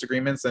come to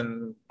disagreements,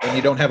 and when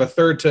you don't have a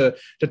third to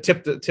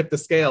tip the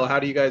scale, how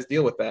do you guys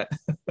deal with that?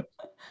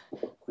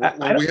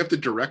 Well, we have the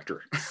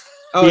director.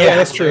 Oh yeah,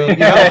 that's true.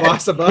 Yeah,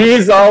 boss above.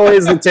 He's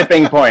always the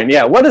tipping point.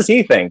 Yeah. What does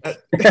he think?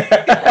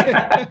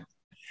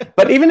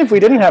 But even if we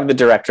didn't have the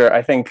director,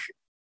 I think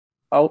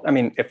I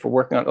mean, if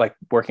we're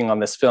working on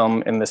this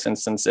film in this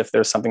instance, if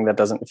there's something that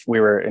doesn't, if we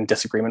were in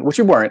disagreement, which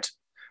we weren't,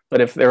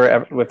 but if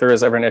there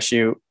is ever an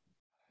issue,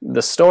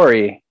 the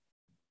story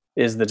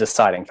is the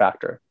deciding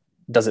factor.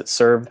 Does it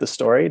serve the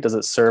story? Does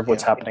it serve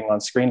what's happening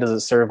on screen? Does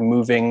it serve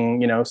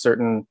moving,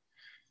 certain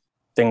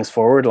things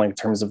forward, like in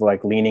terms of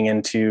like leaning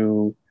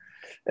into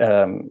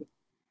a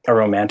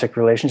romantic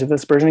relationship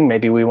that's burgeoning?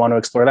 Maybe we want to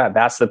explore that.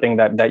 That's the thing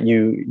that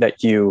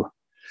you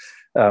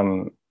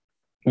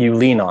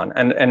lean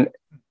on.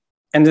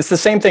 And it's the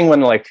same thing when,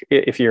 like,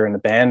 if you're in a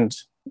band.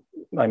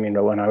 I mean,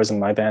 when I was in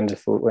my band,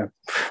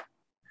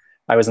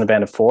 I was in a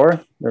band of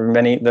 4. There were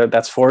many.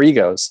 That's 4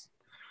 egos.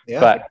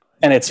 Yeah.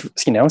 And it's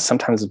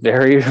sometimes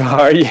very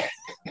hard.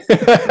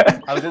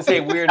 I was gonna say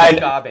we're in a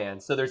ska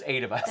band, so there's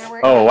 8 of us.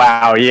 Oh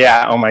wow!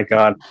 Yeah. Oh my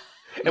god.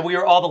 And we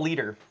were all the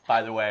leader,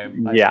 by the way. I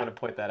just want to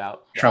point that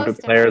out.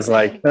 Trumpet players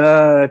like,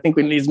 I think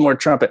we need more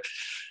trumpet.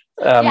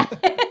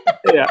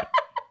 Yeah.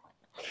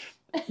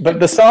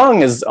 But the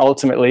song is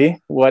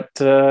ultimately what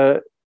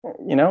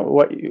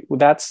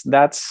that's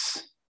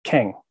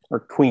king or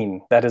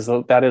queen. That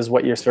is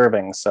what you're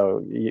serving.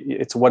 So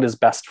it's what is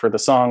best for the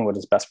song, what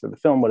is best for the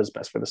film, what is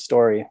best for the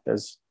story.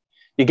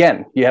 You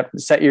have to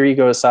set your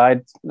ego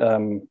aside.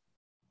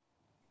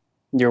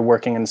 You're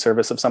working in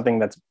service of something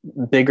that's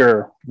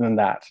bigger than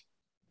that.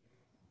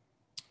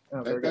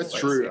 That's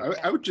true.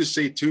 I would just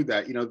say too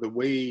that, the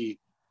way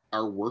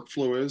our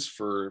workflow is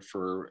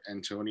for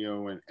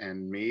Antonio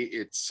and me,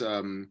 it's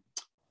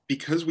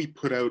because we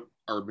put out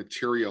our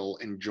material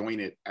and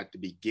join it at the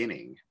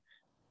beginning,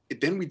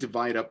 then we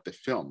divide up the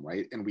film,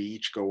 right? And we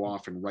each go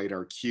off and write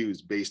our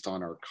cues based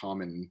on our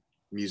common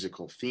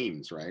musical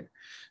themes, right?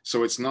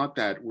 So it's not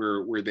that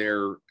we're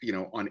there,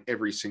 on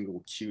every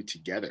single cue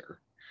together.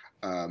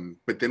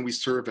 But then we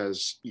serve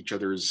as each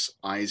other's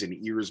eyes and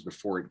ears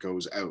before it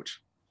goes out,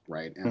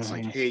 right? And it's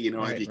like, hey,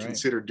 have you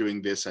considered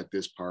doing this at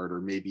this part,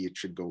 or maybe it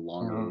should go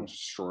longer or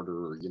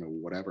shorter, or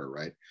whatever,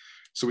 right?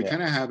 So we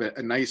kind of have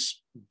a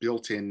nice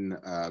built-in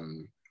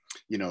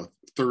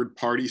third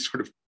party sort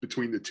of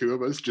between the two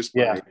of us, just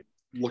by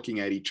looking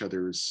at each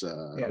other's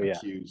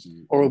cues.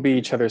 Or we'll be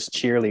each other's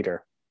cheerleader.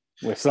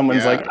 If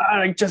someone's like,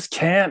 I just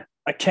can't,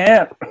 I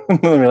can't.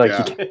 We're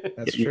like,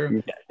 that's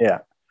true. Yeah.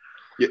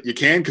 You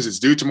can, because it's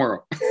due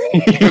tomorrow.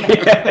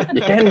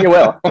 You can, you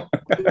will.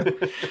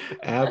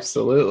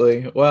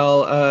 Absolutely.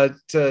 Well,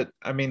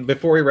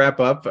 before we wrap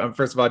up,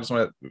 first of all,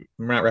 we're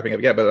not wrapping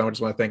up yet, but I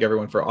just want to thank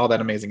everyone for all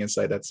that amazing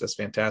insight. That's just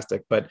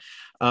fantastic. But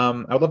I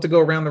would love to go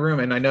around the room,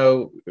 and I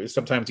know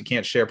sometimes you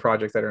can't share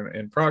projects that are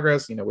in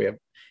progress. We have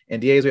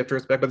NDAs we have to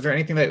respect, but is there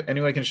anything that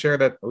anyone can share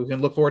that we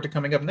can look forward to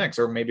coming up next,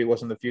 or maybe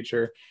what's in the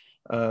future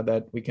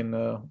that we can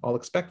all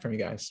expect from you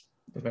guys?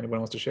 If anyone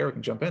wants to share, we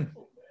can jump in.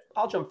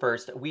 I'll jump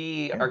first.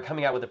 We are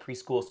coming out with a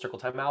preschool Circle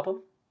Time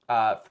album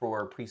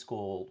for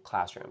preschool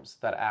classrooms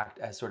that act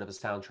as sort of a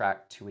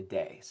soundtrack to a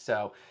day.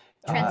 So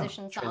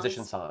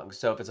transition songs.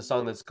 So if it's a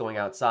song that's going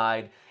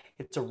outside,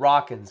 it's a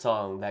rockin'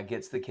 song that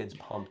gets the kids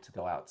pumped to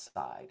go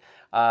outside.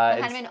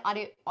 Kind of an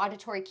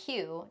auditory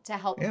cue to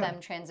help them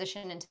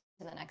transition into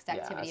the next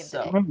activity of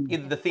the day.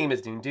 The theme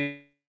is doom, doom,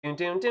 doom,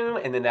 doom, doom,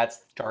 and then that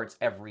starts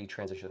every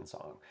transition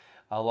song,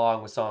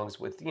 along with songs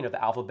with,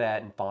 the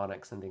alphabet and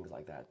phonics and things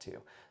like that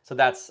too. So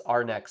that's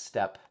our next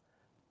step.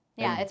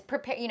 Yeah, it's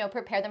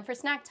prepare them for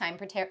snack time,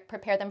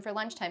 prepare them for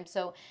lunchtime.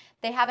 So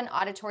they have an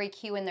auditory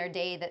cue in their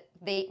day that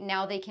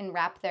they can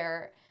wrap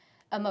their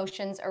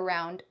emotions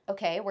around,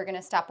 okay, we're going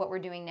to stop what we're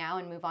doing now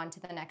and move on to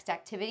the next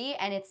activity.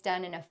 And it's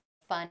done in a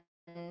fun,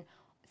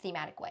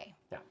 thematic way.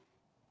 Yeah.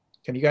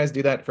 Can you guys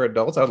do that for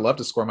adults? I would love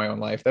to score my own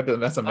life.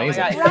 That's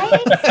amazing. Oh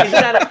right?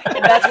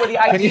 And that's where the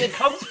idea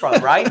comes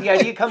from, right? The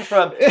idea comes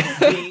from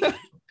the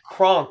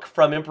Kronk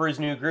from Emperor's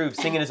New Groove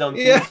singing his own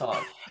theme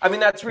song. I mean,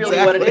 that's really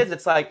what it is.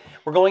 It's like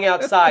we're going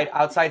outside.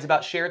 Outside's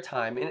about share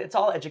time, and it's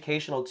all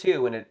educational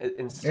too, and it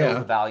instills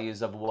the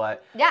values of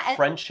what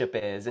friendship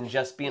is and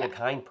just being a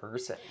kind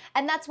person.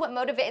 And that's what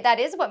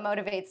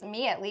motivates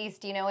me, at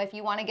least. If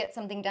you want to get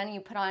something done,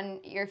 you put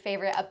on your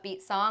favorite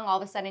upbeat song. All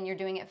of a sudden, you're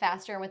doing it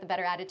faster and with a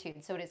better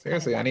attitude. So it is.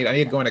 Seriously, I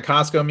need going to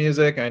Costco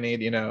music. I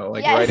need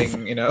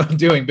writing,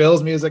 doing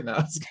Bills music.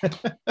 No.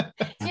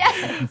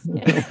 Yes.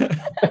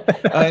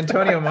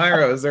 Antonio,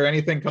 Myra, is there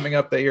anything coming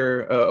up that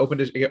you're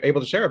able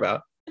to share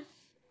about?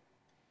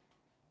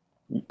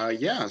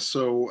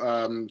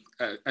 So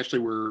actually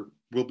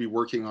we'll be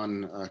working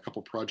on a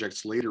couple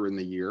projects later in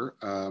the year,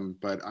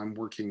 but I'm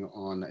working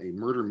on a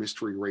murder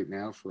mystery right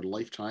now for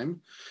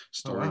Lifetime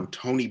starring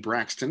Toni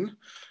Braxton,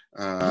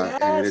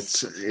 and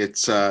it's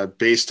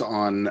based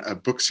on a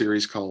book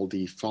series called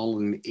the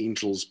Fallen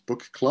Angels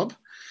Book Club,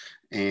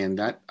 and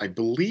that I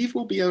believe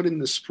will be out in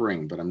the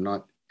spring, but I'm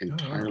not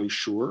entirely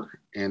sure.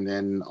 And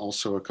then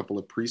also a couple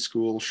of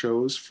preschool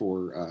shows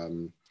for a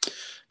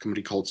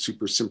company called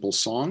Super Simple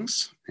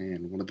Songs,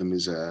 and one of them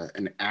is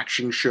an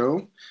action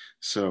show.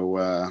 So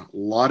a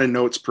lot of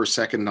notes per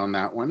second on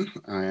that one,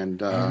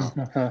 and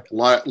a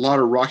lot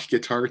of rock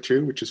guitar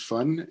too, which is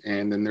fun.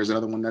 And then there's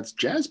another one that's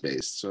jazz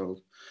based. So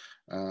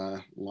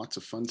lots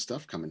of fun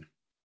stuff coming.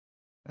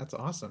 That's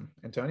awesome.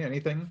 Antonio,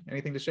 anything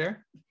to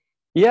share?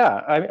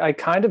 Yeah, I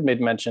kind of made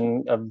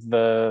mention of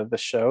the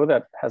show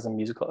that has a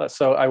musical.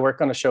 So I work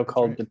on a show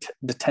called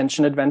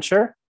Detention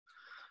Adventure,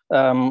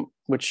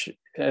 which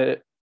in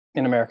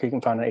America you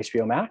can find on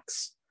HBO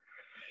Max.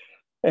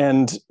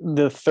 And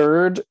the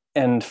third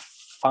and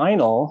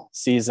final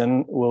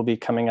season will be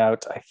coming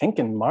out, I think,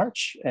 in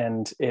March,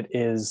 and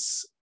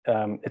it's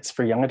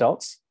for young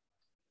adults.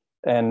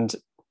 And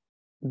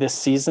this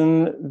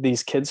season,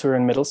 these kids who are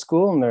in middle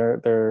school, and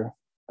they're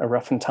a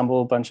rough and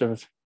tumble bunch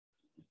of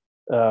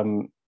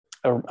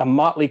a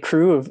motley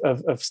crew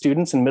of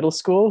students in middle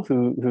school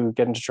who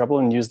get into trouble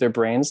and use their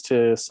brains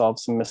to solve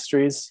some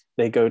mysteries.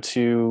 They go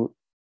to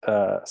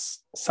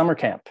summer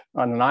camp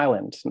on an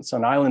island. It's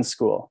an island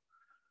school.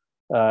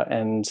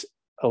 And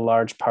a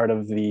large part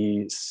of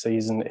the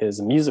season is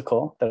a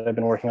musical that I've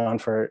been working on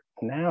for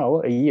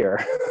now a year.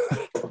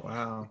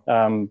 Wow.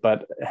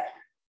 But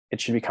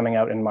it should be coming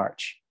out in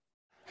March.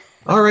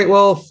 All right.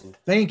 Well,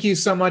 thank you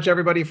so much,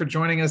 everybody, for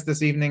joining us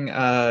this evening.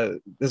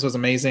 This was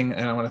amazing.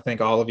 And I want to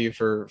thank all of you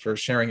for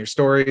sharing your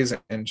stories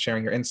and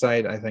sharing your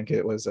insight. I think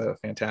it was a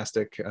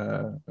fantastic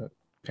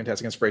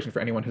inspiration for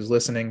anyone who's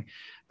listening.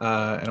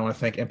 And I want to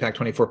thank Impact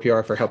 24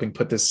 PR for helping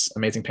put this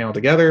amazing panel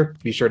together.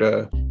 Be sure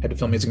to head to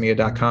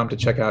filmmusicmedia.com to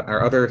check out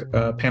our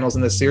other panels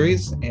in this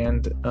series.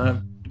 And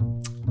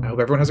I hope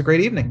everyone has a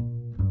great evening.